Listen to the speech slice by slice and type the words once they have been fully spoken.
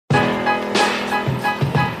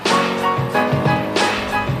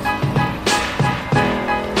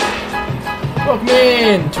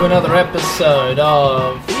in to another episode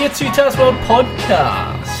of the Year 2 Taz World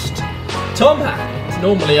podcast. Tom Hackett,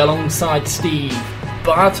 normally alongside Steve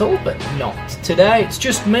Bartle, but not today. It's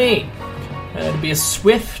just me. It'll be a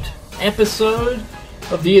swift episode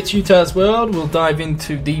of the Year 2 Taz World. We'll dive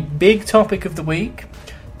into the big topic of the week.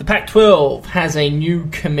 The Pac-12 has a new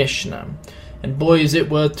commissioner, and boy, is it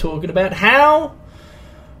worth talking about. How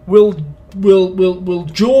will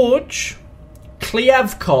George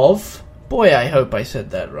Kliavkoff, boy, I hope I said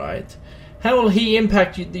that right, how will he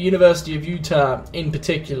impact the University of Utah, in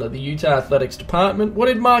particular, the Utah Athletics Department? What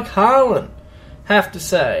did Mark Harlan have to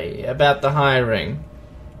say about the hiring?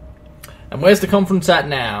 And where's the conference at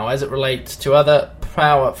now as it relates to other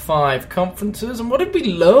Power 5 conferences? And what did we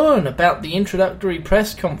learn about the introductory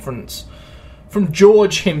press conference from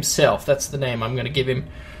George himself? That's the name I'm going to give him.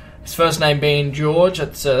 His first name being George.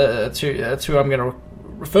 That's who I'm going to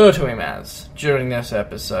refer to him as during this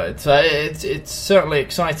episode. So it's certainly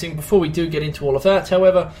exciting. Before we do get into all of that,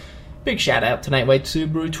 however, big shout out to Nate Wade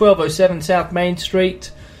Subaru, 1207 South Main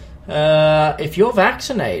Street. If you're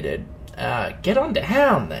vaccinated, get on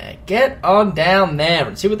down there. Get on down there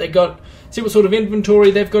and see what they got. See what sort of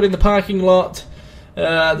inventory they've got in the parking lot.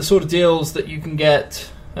 The sort of deals that you can get.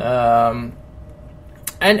 And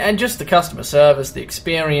just the customer service, the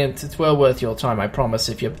experience. It's well worth your time, I promise.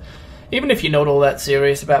 Even if you're not all that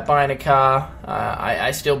serious about buying a car,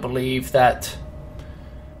 I still believe that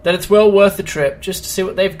it's well worth the trip just to see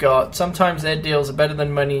what they've got. Sometimes their deals are better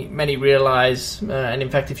than many realize. And in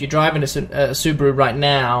fact, if you're driving a Subaru right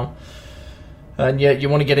now, and you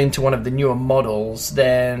want to get into one of the newer models,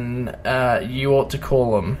 then you ought to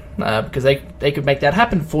call them, because they could make that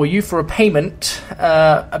happen for you for a payment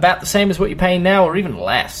about the same as what you're paying now, or even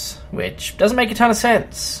less, which doesn't make a ton of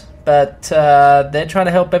sense. But they're trying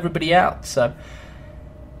to help everybody out, so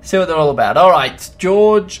see what they're all about. All right,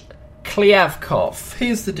 George Kliavkoff.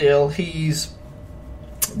 Here's the deal. He's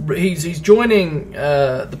joining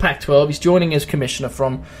the Pac-12. He's joining as commissioner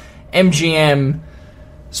from MGM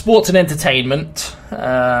Sports and Entertainment,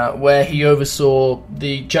 where he oversaw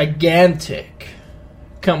the gigantic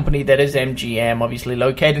company that is MGM, obviously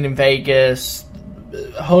located in Vegas,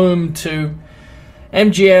 home to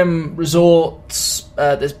MGM Resorts.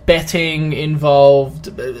 There's betting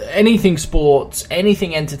involved, anything sports,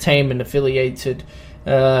 anything entertainment affiliated.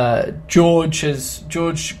 George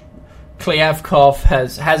Kliavkoff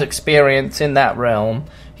has experience in that realm.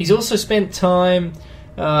 He's also spent time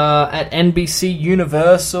at NBC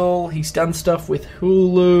Universal. He's done stuff with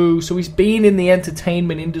Hulu, so he's been in the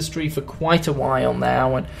entertainment industry for quite a while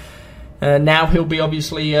now, and now he'll be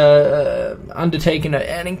obviously undertaking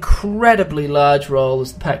an incredibly large role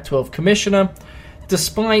as the Pac-12 commissioner,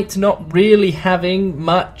 despite not really having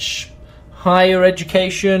much higher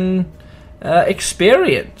education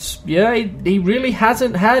experience. Yeah, he really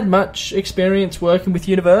hasn't had much experience working with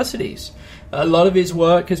universities. A lot of his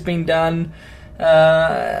work has been done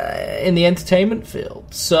in the entertainment field.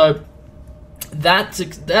 So that's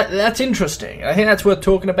interesting. I think that's worth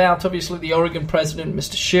talking about. Obviously, the Oregon president,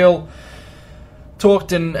 Mr. Schill,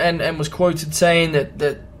 talked and was quoted saying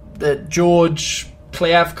that George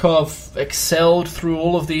Kliavkoff excelled through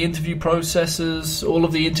all of the interview processes, all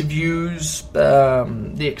of the interviews,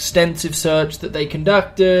 the extensive search that they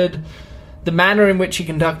conducted, the manner in which he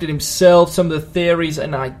conducted himself. Some of the theories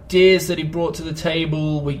and ideas that he brought to the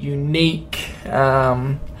table were unique,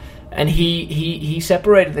 and he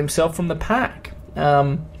separated himself from the pack.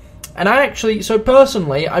 And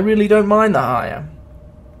personally, I really don't mind the hire.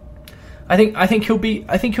 I think he'll be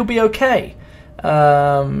okay.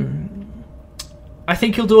 I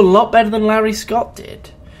think he'll do a lot better than Larry Scott did.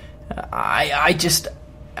 I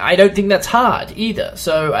don't think that's hard either.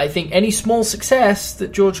 So I think any small success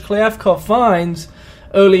that George Kliavkoff finds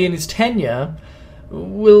early in his tenure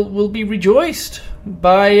will be rejoiced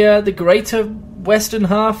by the greater western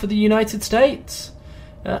half of the United States.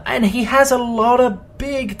 And he has a lot of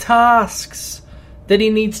big tasks that he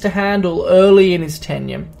needs to handle early in his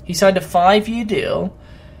tenure. He signed a 5-year deal.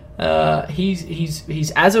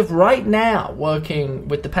 He's as of right now working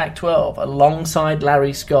with the Pac-12 alongside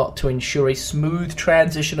Larry Scott to ensure a smooth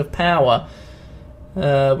transition of power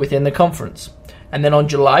within the conference. And then on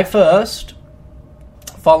July 1st,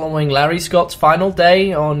 following Larry Scott's final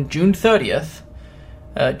day on June 30th,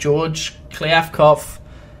 George Kliavkoff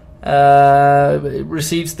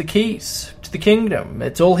receives the keys to the kingdom.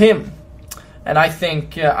 It's all him. And I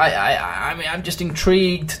think I'm just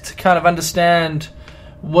intrigued to kind of understand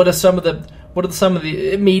what are some of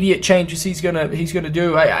the immediate changes he's gonna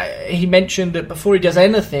do. He mentioned that before he does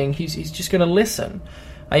anything, he's just gonna listen.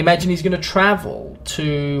 I imagine he's gonna travel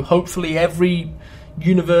to hopefully every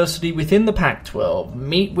university within the Pac-12,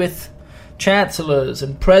 meet with chancellors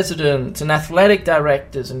and presidents and athletic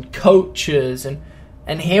directors and coaches and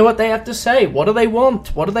hear what they have to say. What do they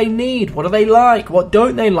want? What do they need? What do they like? What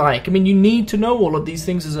don't they like? I mean, you need to know all of these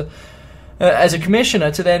things as a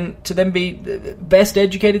commissioner to then be best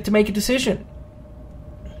educated to make a decision.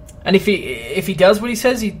 And if he does what he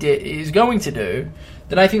says he's going to do,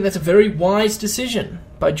 then I think that's a very wise decision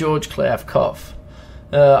by George Kliavkoff.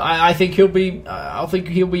 I think he'll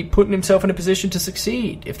be putting himself in a position to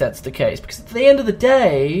succeed if that's the case. Because at the end of the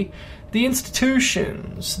day, the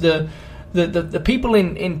institutions, the people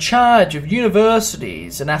in charge of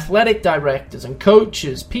universities and athletic directors and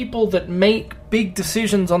coaches, people that make big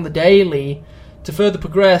decisions on the daily to further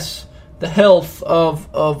progress the health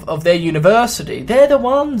of their university, they're the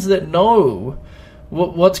ones that know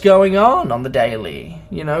what's going on the daily.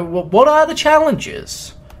 You know, what are the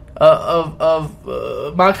challenges of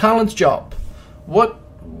Mark Harlan's job? What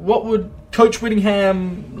would Coach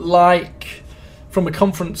Whittingham like from a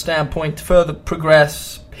conference standpoint to further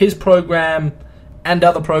progress his program and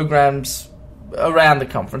other programs around the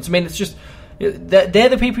conference? I mean, it's just they're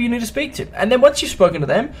the people you need to speak to, and then once you've spoken to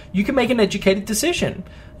them, you can make an educated decision.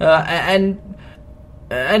 And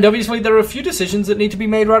obviously there are a few decisions that need to be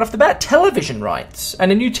made right off the bat. Television rights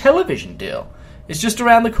and a new television deal is just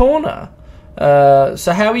around the corner.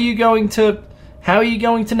 So how are you going to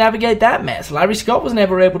navigate that mess? Larry Scott was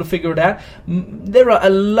never able to figure it out. There's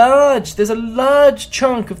a large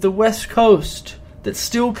chunk of the West Coast that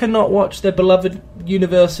still cannot watch their beloved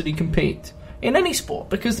university compete in any sport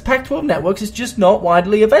because the Pac-12 networks is just not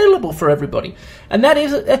widely available for everybody, and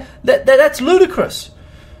that's ludicrous.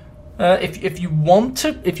 If you want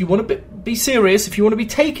to be serious, if you want to be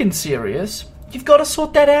taken serious, you've got to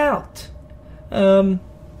sort that out.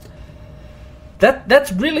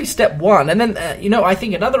 That's really step one. And then, I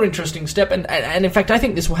think another interesting step, and in fact I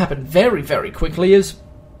think this will happen very, very quickly, is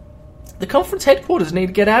the conference headquarters need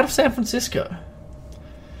to get out of San Francisco.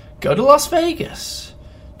 Go to Las Vegas.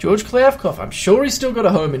 George Kliavkoff, I'm sure he's still got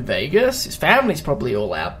a home in Vegas. His family's probably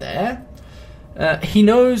all out there. He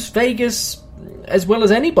knows Vegas as well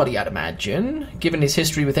as anybody, I'd imagine, given his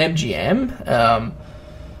history with MGM.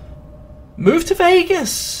 Move to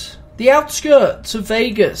Vegas. The outskirts of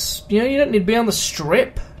Vegas. You don't need to be on the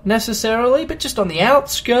Strip necessarily, but just on the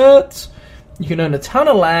outskirts. You can own a ton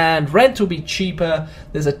of land, rent will be cheaper,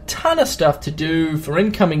 there's a ton of stuff to do for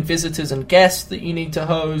incoming visitors and guests that you need to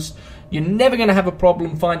host. You're never going to have a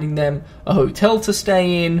problem finding them a hotel to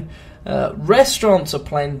stay in. Restaurants are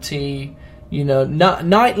plenty.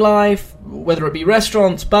 Nightlife, whether it be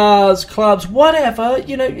restaurants, bars, clubs, whatever,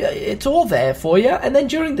 it's all there for you. And then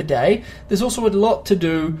during the day, there's also a lot to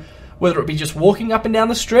do, whether it be just walking up and down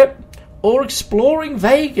the Strip or exploring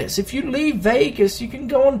Vegas. If you leave Vegas, you can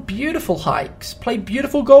go on beautiful hikes, play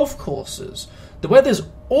beautiful golf courses. The weather's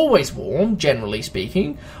always warm, generally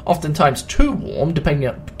speaking, oftentimes too warm,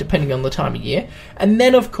 depending on the time of year. And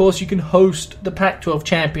then, of course, you can host the Pac-12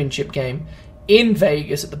 championship game in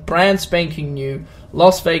Vegas at the brand spanking new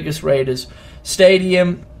Las Vegas Raiders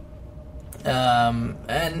Stadium.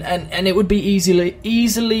 And it would be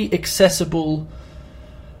easily accessible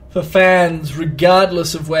for fans,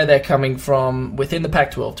 regardless of where they're coming from, within the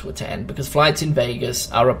Pac-12 to attend, because flights in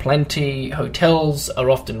Vegas are aplenty, hotels are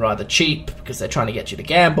often rather cheap, because they're trying to get you to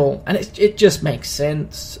gamble, and it just makes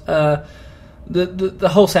sense. The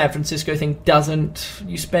whole San Francisco thing doesn't.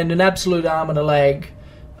 You spend an absolute arm and a leg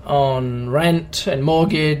on rent and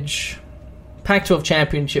mortgage. Pac-12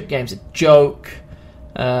 championship game's a joke.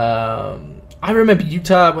 I remember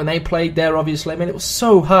Utah when they played there, obviously. I mean, it was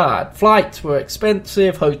so hard. Flights were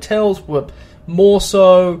expensive. Hotels were more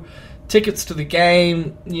so. Tickets to the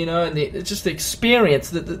game, and it's just the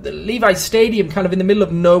experience. The Levi Stadium, kind of in the middle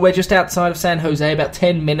of nowhere, just outside of San Jose, about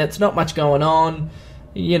 10 minutes, not much going on.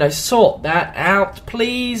 Sort that out,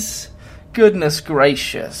 please. Goodness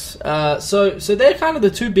gracious. So they're kind of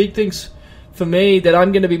the two big things for me that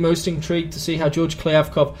I'm going to be most intrigued to see how George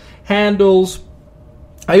Kliavkoff handles.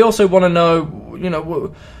 I also want to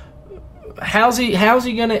know, how's he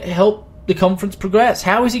going to help the conference progress?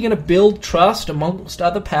 How is he going to build trust amongst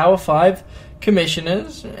other Power 5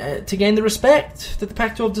 commissioners to gain the respect that the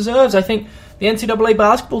Pac-12 deserves? I think the NCAA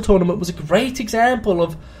basketball tournament was a great example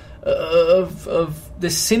of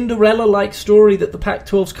this Cinderella-like story that the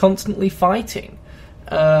Pac-12's constantly fighting.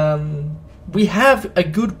 We have a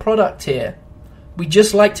good product here. We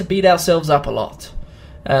just like to beat ourselves up a lot.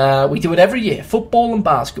 We do it every year, football and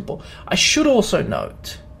basketball. I should also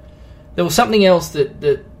note, there was something else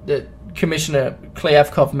that Commissioner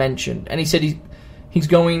Kliavkoff mentioned, and he said he's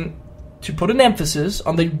going to put an emphasis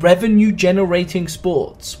on the revenue-generating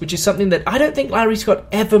sports, which is something that I don't think Larry Scott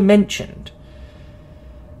ever mentioned.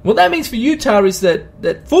 What that means for Utah is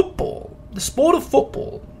that football, the sport of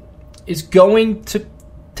football, is going to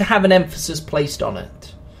have an emphasis placed on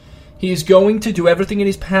it. He is going to do everything in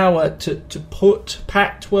his power to put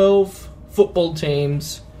Pac-12 football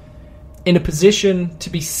teams in a position to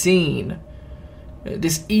be seen.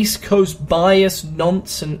 This East Coast bias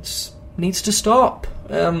nonsense needs to stop.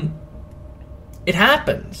 It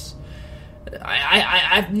happens.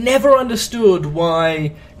 I've never understood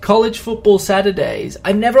why college football Saturdays,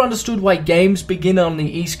 I've never understood why games begin on the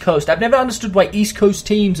East Coast. I've never understood why East Coast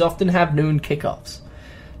teams often have noon kickoffs,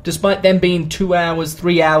 despite them being 2 hours,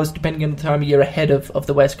 3 hours, depending on the time of year ahead of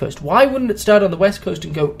the West Coast. Why wouldn't it start on the West Coast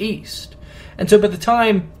and go east? And so by the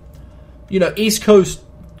time, East Coast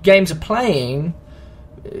games are playing,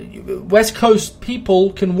 West Coast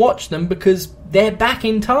people can watch them because they're back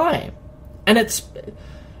in time. And it's,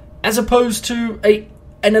 as opposed to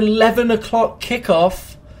an 11 o'clock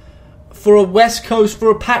kickoff for a West Coast,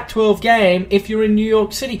 for a Pac-12 game, if you're in New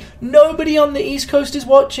York City. Nobody on the East Coast is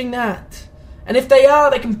watching that. And if they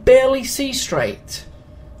are, they can barely see straight.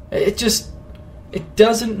 It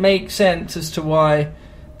doesn't make sense as to why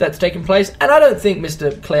that's taken place. And I don't think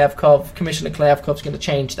Commissioner Klyavkov's going to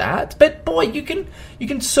change that. But boy, you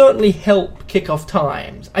can certainly help kickoff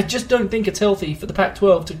times. I just don't think it's healthy for the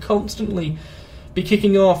Pac-12 to constantly be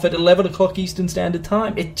kicking off at 11 o'clock Eastern Standard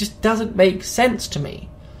Time. It just doesn't make sense to me.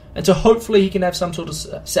 And so hopefully he can have some sort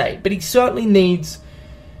of say. But he certainly needs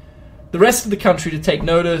the rest of the country to take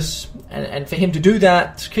notice. And for him to do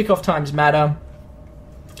that, kickoff times matter.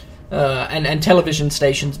 And television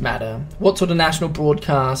stations matter. What sort of national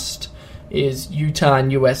broadcast is Utah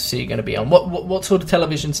and USC going to be on? What sort of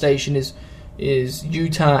television station is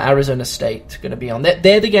Utah, Arizona State going to be on?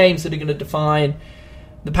 They're the games that are going to define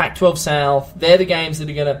the Pac-12 South. They're the games that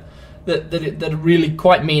are going to that are really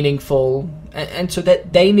quite meaningful, and so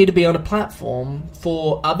that they need to be on a platform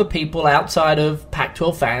for other people outside of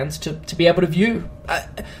Pac-12 fans to be able to view,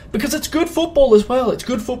 because it's good football as well. It's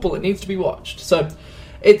good football. It needs to be watched. So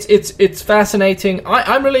it's fascinating.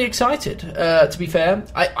 I'm really excited. To be fair,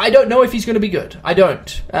 I don't know if he's going to be good. I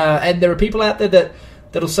don't, and there are people out there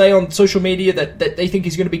that'll say on social media that they think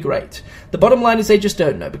he's going to be great. The bottom line is they just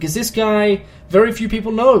don't know, because this guy, very few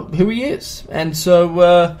people know who he is, and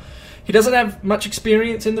so he doesn't have much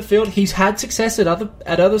experience in the field. He's had success at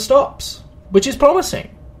other stops, which is promising.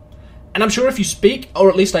 And I'm sure if you speak, or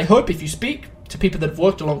at least I hope if you speak to people that have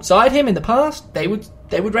worked alongside him in the past, they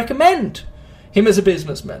would recommend him as a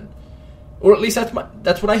businessman, or at least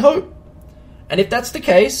that's what I hope. And if that's the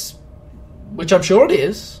case, which I'm sure it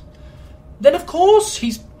is, then of course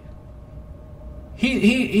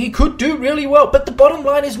he could do really well. But the bottom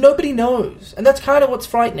line is nobody knows, and that's kind of what's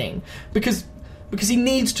frightening, because he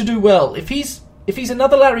needs to do well. If he's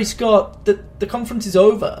another Larry Scott, the conference is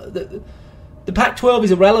over. The Pac-12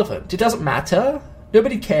 is irrelevant. It doesn't matter.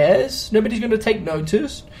 Nobody cares. Nobody's going to take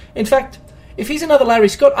notice. In fact, if he's another Larry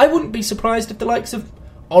Scott, I wouldn't be surprised if the likes of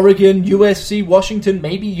Oregon, USC, Washington,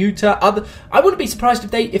 maybe Utah, I wouldn't be surprised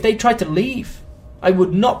if they tried to leave. I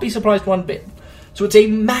would not be surprised one bit. So it's a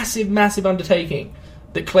massive, massive undertaking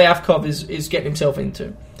that Klyavkov is getting himself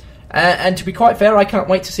into. And to be quite fair, I can't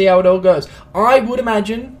wait to see how it all goes. I would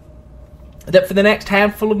imagine that for the next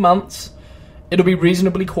handful of months, it'll be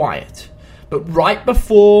reasonably quiet. But right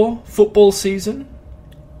before football season,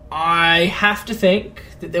 I have to think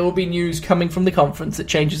that there will be news coming from the conference that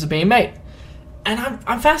changes are being made. And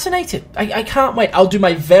I'm fascinated. I can't wait. I'll do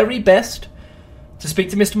my very best to speak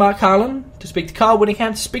to Mr. Mark Harlan, to speak to Carl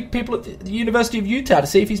Whittingham, to speak to people at the University of Utah to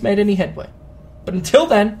see if he's made any headway. But until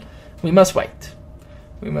then, we must wait.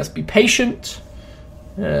 We must be patient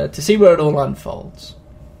to see where it all unfolds.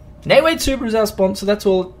 Nate Wade Subaru is our sponsor. That's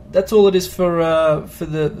all it is for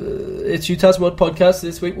It's Utah's World podcast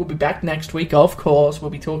this week. We'll be back next week, of course.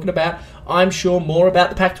 We'll be talking about, I'm sure, more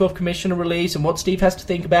about the Pac-12 Commissioner release and what Steve has to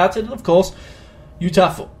think about it, and of course,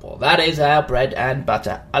 Utah football. That is our bread and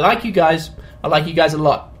butter. I like you guys. I like you guys a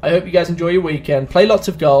lot. I hope you guys enjoy your weekend. Play lots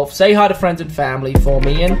of golf. Say hi to friends and family for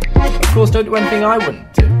me. And, of course, don't do anything I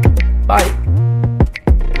wouldn't do. Bye.